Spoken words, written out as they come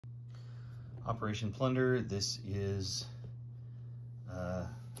Operation Plunder. This is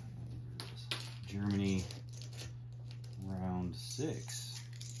Germany round 6.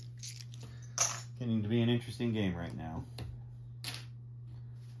 Getting to be an interesting game right now.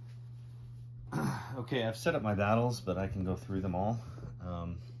 Okay, I've set up my battles, but I can go through them all.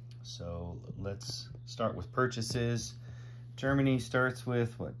 So let's start with purchases. Germany starts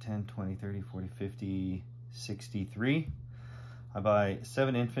with what, 10, 20, 30, 40, 50, 63. I buy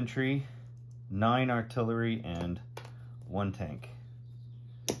 7 infantry, 9 artillery, and 1 tank.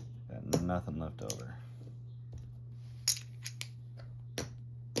 Got nothing left over.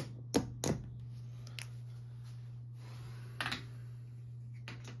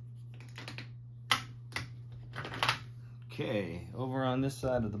 Okay, over on this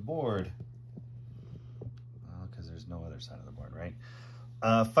side of the board, because there's no other side of the board, right?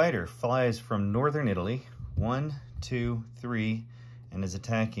 Fighter flies from northern Italy, 1, 2, 3, and is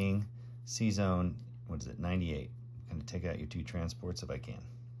attacking C-Zone, what is it, 98. I'm going to take out your 2 transports if I can.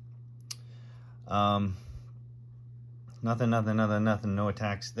 Nothing, no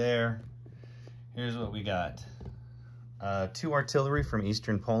attacks there. Here's what we got. 2 artillery from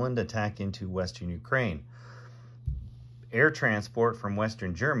eastern Poland attack into western Ukraine. Air transport from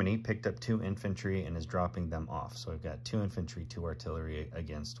western Germany picked up 2 infantry and is dropping them off. So I've got 2 infantry, 2 artillery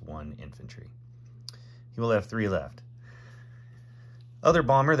against 1 infantry. He will have 3 left. Other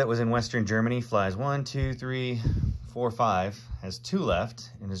bomber that was in western Germany flies 1, 2, 3, 4, 5, has 2 left,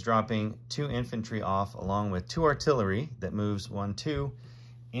 and is dropping 2 infantry off along with 2 artillery that moves 1, 2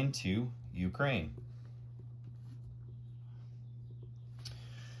 into Ukraine.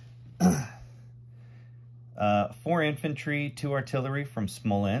 4 infantry, 2 artillery from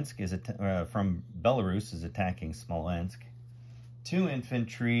Smolensk from Belarus is attacking Smolensk. 2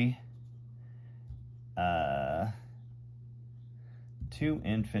 infantry, 2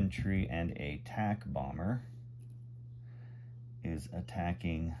 infantry and a TAC bomber is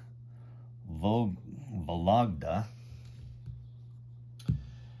attacking Vologda.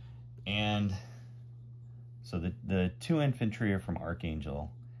 And so the 2 infantry are from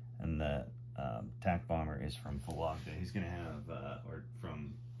Archangel, and the TAC bomber is from Vologda. He's going to have, or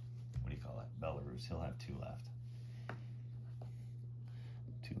from, what do you call it, Belarus. He'll have 2 left.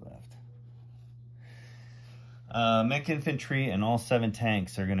 2 left. Mech infantry and all 7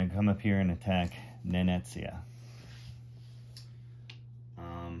 tanks are going to come up here and attack Nenetsia.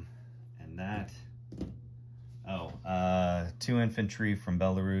 And that, 2 infantry from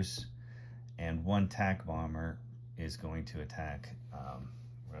Belarus and 1 TAC bomber is going to attack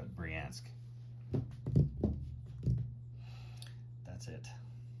Bryansk. That's it.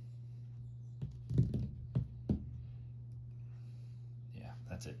 Yeah,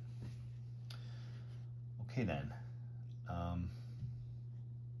 that's it. Okay then. Where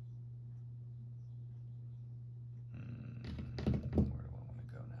do I want to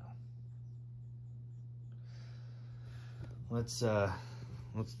go now?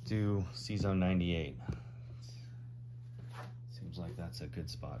 Let's do C-Zone 98. Seems like that's a good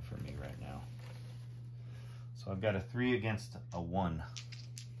spot for me right now. So I've got a 3 against a 1.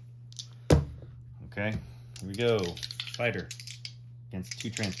 Okay, here we go. Fighter against 2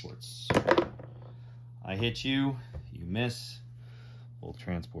 transports. I hit you, you miss. Both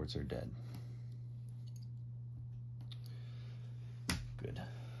transports are dead. Good.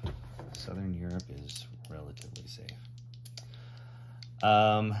 Southern Europe is relatively safe.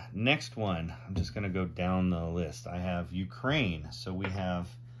 Next one, I'm just going to go down the list. I have Ukraine. So we have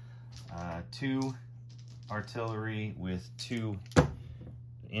 2 artillery with 2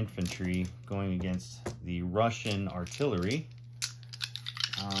 infantry going against the Russian artillery.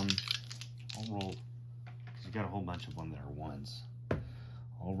 I'll roll, because you got a whole bunch of them that are 1s.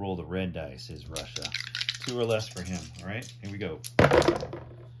 I'll roll the red dice is Russia. 2 or less for him. All right, here we go.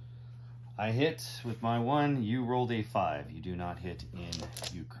 I hit with my 1, you rolled a 5. You do not hit in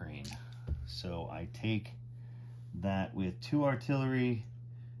Ukraine. So I take that with 2 artillery,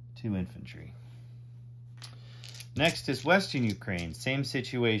 2 infantry. Next is Western Ukraine. Same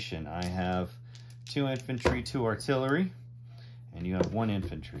situation. I have 2 infantry, 2 artillery, and you have 1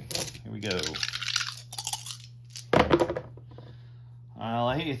 infantry. Here we go.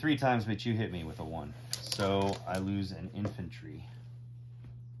 I hit you 3 times, but you hit me with a 1. So I lose an infantry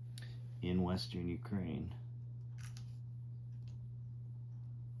in Western Ukraine.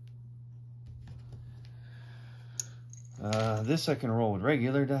 This I can roll with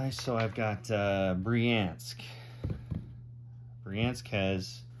regular dice, so I've got Bryansk. Bryansk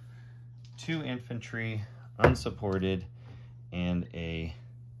has 2 infantry, unsupported, and a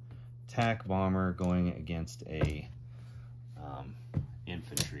TAC bomber going against a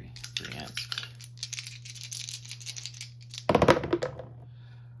infantry, Bryansk.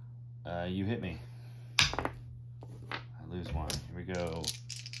 You hit me. I lose one. Here we go.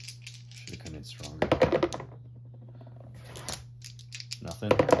 Should have come in stronger.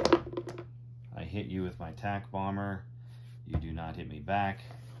 Nothing. I hit you with my attack bomber. You do not hit me back.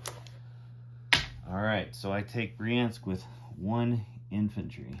 All right, so I take Bryansk with 1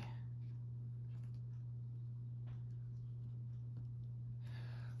 infantry.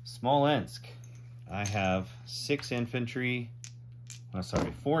 Smolensk, I have 6 infantry. Oh,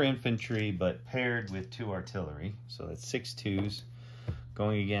 sorry, 4 infantry, but paired with 2 artillery. So that's 6 twos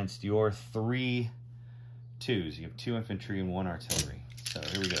going against your 3 twos. You have 2 infantry and 1 artillery. So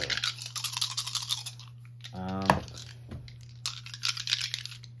here we go.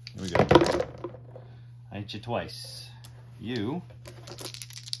 Here we go. I hit you twice. You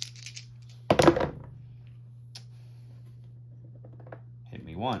hit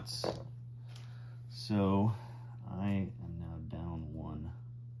me once. So I am now down 1.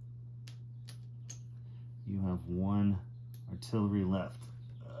 You have 1 artillery left.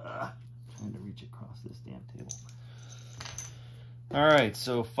 Trying to reach across this damn table. All right,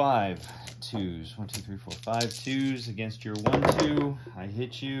 so 5 twos. 1, 2, 3, 4, 5 twos against your 1, 2. I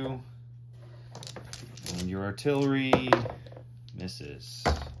hit you. And your artillery misses.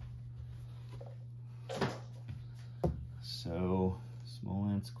 So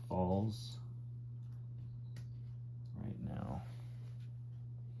Smolensk falls right now.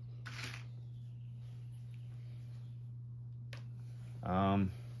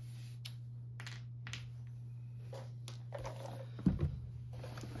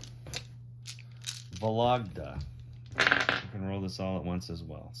 Vologda. You can roll this all at once as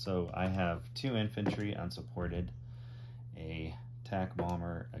well. So I have 2 infantry unsupported, a attack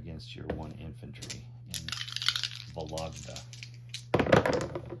bomber against your 1 infantry in Vologda.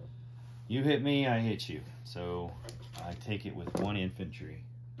 You hit me, I hit you. So I take it with 1 infantry.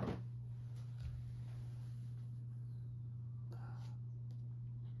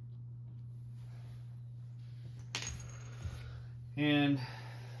 And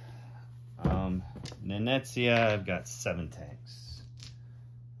Nenetsia, I've got 7 tanks.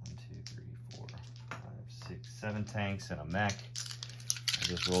 1, 2, 3, 4, 5, 6, 7 tanks and a mech. I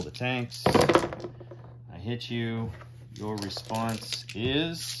just roll the tanks. I hit you. Your response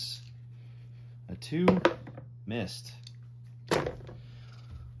is a 2. Missed.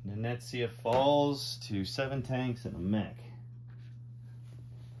 Nenetsia falls to 7 tanks and a mech.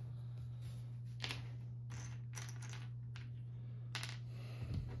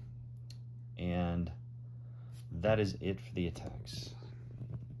 And that is it for the attacks.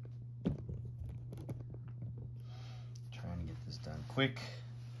 Trying to get this done quick.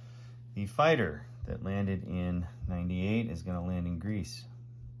 The fighter that landed in 98 is going to land in Greece.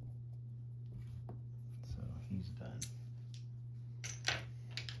 So he's done.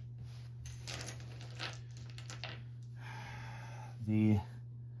 The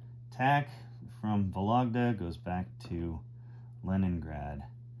attack from Vologda goes back to Leningrad.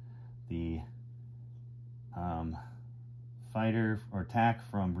 The fighter or attack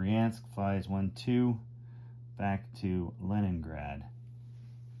from Bryansk flies 1, 2 back to Leningrad.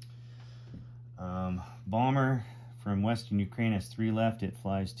 Bomber from Western Ukraine has 3 left. It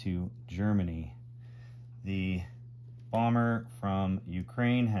flies to Germany. The bomber from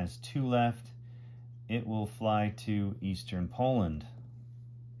Ukraine has 2 left. It will fly to Eastern Poland.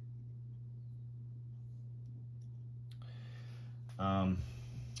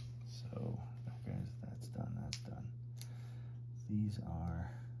 So, guys, that's done, that's done. These are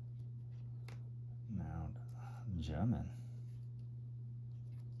now German.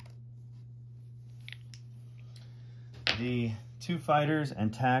 The 2 fighters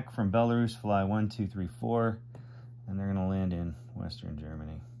and attack from Belarus fly 1, 2, 3, 4, and they're going to land in Western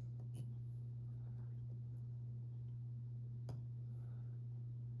Germany.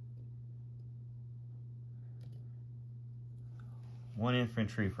 One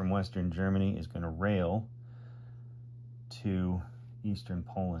infantry from Western Germany is going to rail to Eastern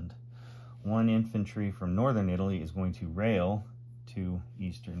Poland. 1 infantry from Northern Italy is going to rail to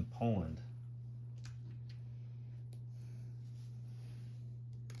Eastern Poland.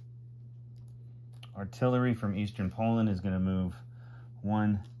 Artillery from Eastern Poland is going to move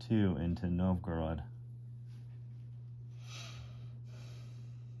 1, 2 into Novgorod.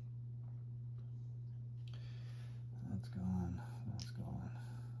 That's gone. That's gone.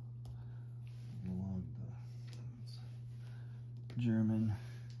 That's German.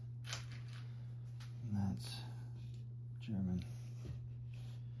 That's German.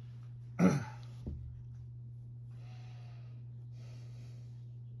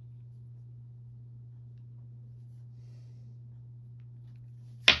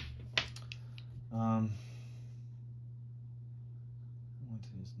 What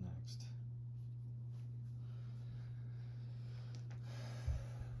is next?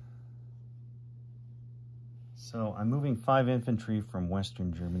 So I'm moving 5 infantry from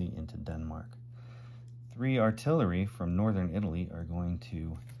Western Germany into Denmark. 3 artillery from Northern Italy are going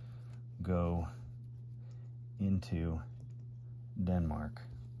to go into Denmark.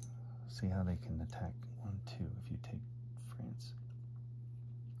 See how they can attack 1, 2 if you take France.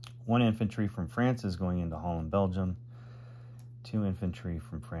 1 infantry from France is going into Holland, Belgium. 2 infantry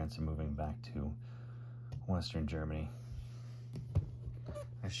from France are moving back to Western Germany.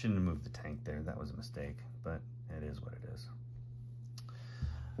 I shouldn't have moved the tank there. That was a mistake, but it is what it is.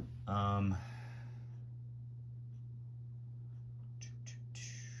 I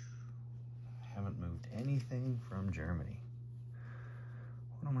haven't moved anything from Germany.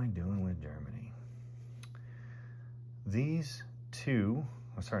 What am I doing with Germany? These 3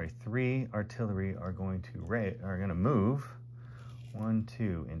 artillery are going to move 1,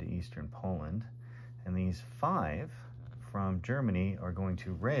 2 into eastern Poland, and these 5 from Germany are going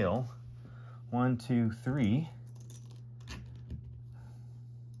to rail 1, 2, 3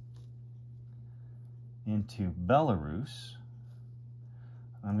 into Belarus.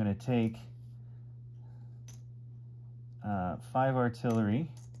 I'm going to take 5 artillery,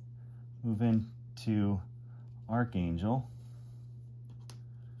 move into Archangel.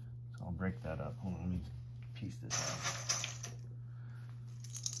 So I'll break that up. Hold on, let me piece this out.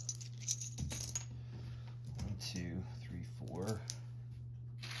 1, 2, 3, 4.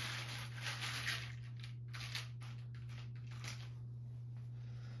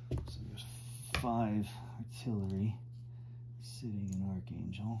 So there's 5 artillery sitting in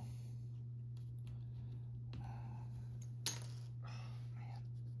Archangel.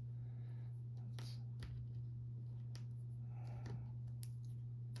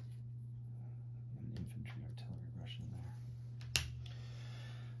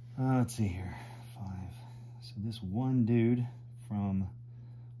 Let's see here, 5. So this 1 dude from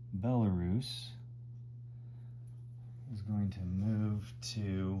Belarus is going to move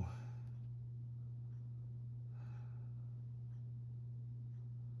to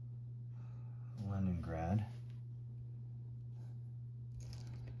Leningrad.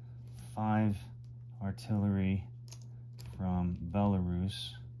 5 artillery from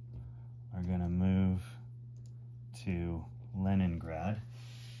Belarus are going to move to Leningrad.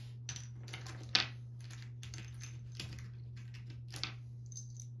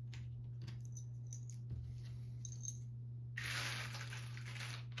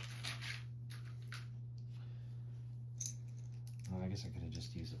 I guess I could have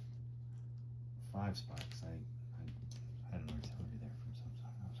just used a 5 spot because I had an artillery there from some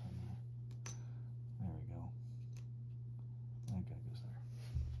time. There we go. That guy goes there.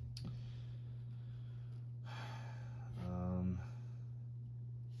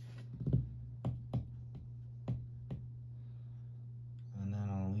 And then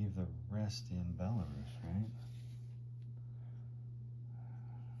I'll leave the rest in Belarus, right?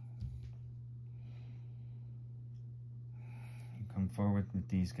 Come forward with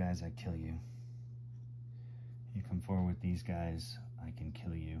these guys, I kill you. You come forward with these guys, I can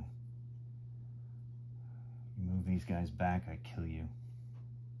kill you. You move these guys back, I kill you.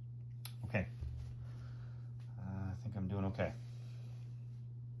 Okay. I think I'm doing okay.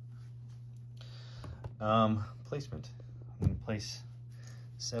 Placement. I'm going to place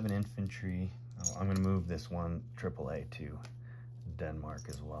 7 infantry. Oh, I'm going to move this 1 AAA to Denmark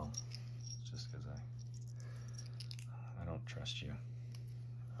as well. Just because I don't trust you.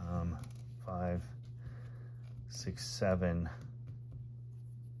 5, 6, 7.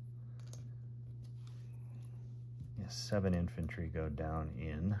 Yes, 7 infantry go down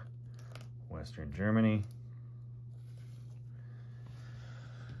in Western Germany.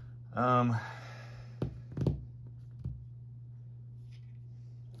 Actually,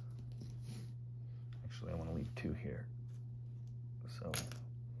 I want to leave 2 here. So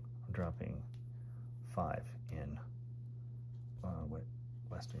I'm dropping 5 in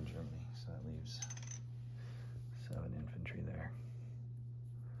Western Germany, so that leaves 7 infantry there.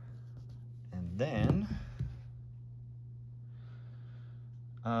 And then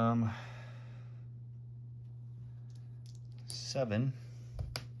 7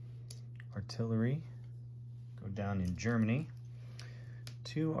 artillery go down in Germany.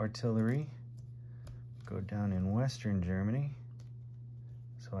 2 artillery go down in Western Germany.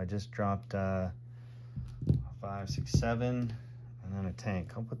 So I just dropped 5, 6, 7, and then a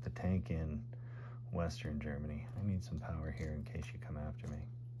tank. I'll put the tank in Western Germany. I need some power here in case you come after me.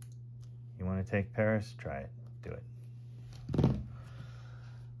 You want to take Paris? Try it. Do it.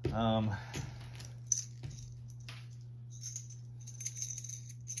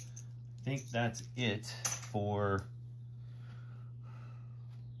 think that's it for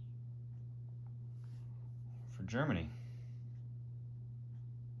Germany.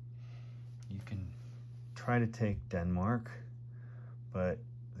 You can try to take Denmark, but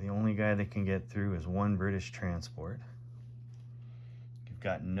the only guy that can get through is one British transport. You've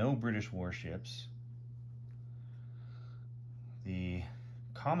got no British warships. The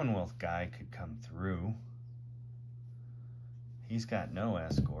Commonwealth guy could come through. He's got no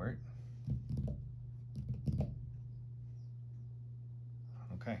escort.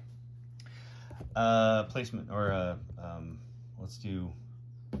 Okay. Placement, or let's do,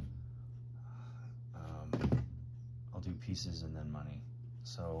 I'll do pieces and then money.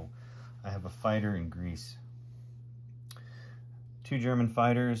 So I have a fighter in Greece. 2 German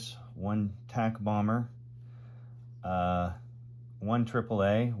fighters, 1 TAC bomber, 1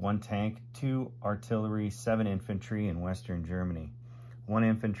 AAA, 1 tank, 2 artillery, 7 infantry in Western Germany, 1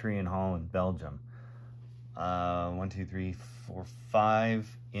 infantry in Holland, Belgium. 1, 2, 3, 4,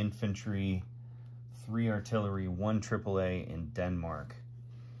 5 infantry, 3 artillery, 1 AAA in Denmark.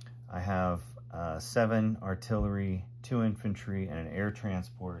 I have 7 artillery, 2 infantry, and an air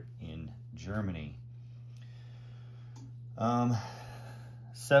transport in Germany.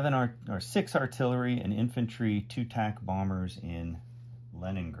 6 artillery and infantry, 2 TAC bombers in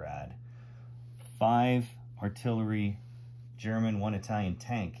Leningrad. 5 artillery, German, 1 Italian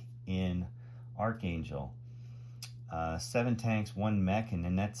tank in Archangel. 7 tanks, 1 mech in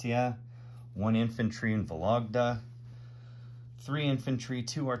Nenetsia. 1 infantry in Vologda. 3 infantry,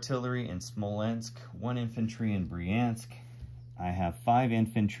 2 artillery in Smolensk. 1 infantry in Bryansk. I have 5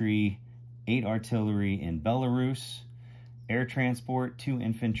 infantry, 8 artillery in Belarus. Air transport, 2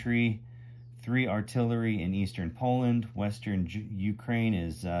 infantry, 3 artillery in eastern Poland. Western Ukraine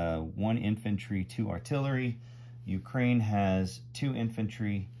is 1 infantry, 2 artillery. Ukraine has 2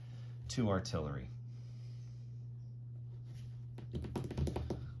 infantry, 2 artillery.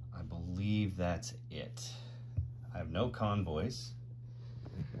 I believe that's it. I have no convoys.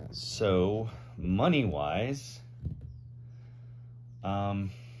 So money-wise,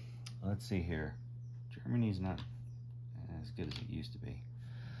 let's see here. Germany's not as good as it used to be.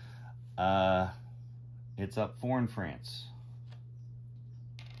 It's up 4 in France.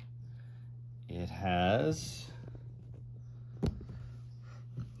 It has,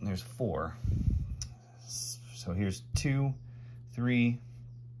 there's 4. So here's 2, 3,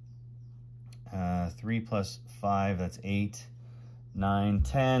 3 plus 5, that's 8, 9,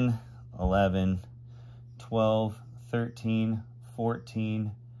 10, 11, 12, 13,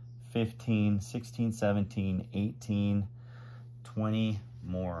 14, 15, 16, 17, 18, 20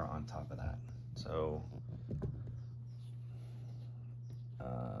 more on top of that. So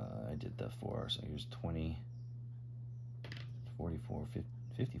I did the 4, so here's 20, 44, 50,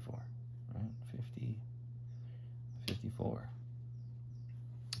 54, right? 50, 54.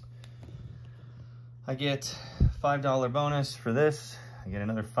 I get $5 bonus for this. I get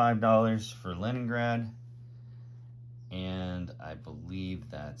another $5 for Leningrad. And I believe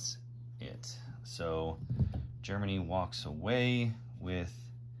that's it. So Germany walks away with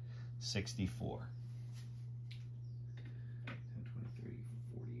 64. 10, 20, 30,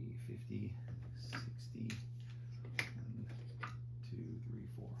 40, 50, 60, 1, 2, 3,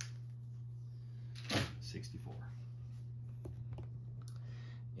 4. 64.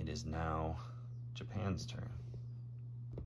 It is now Japan's turn.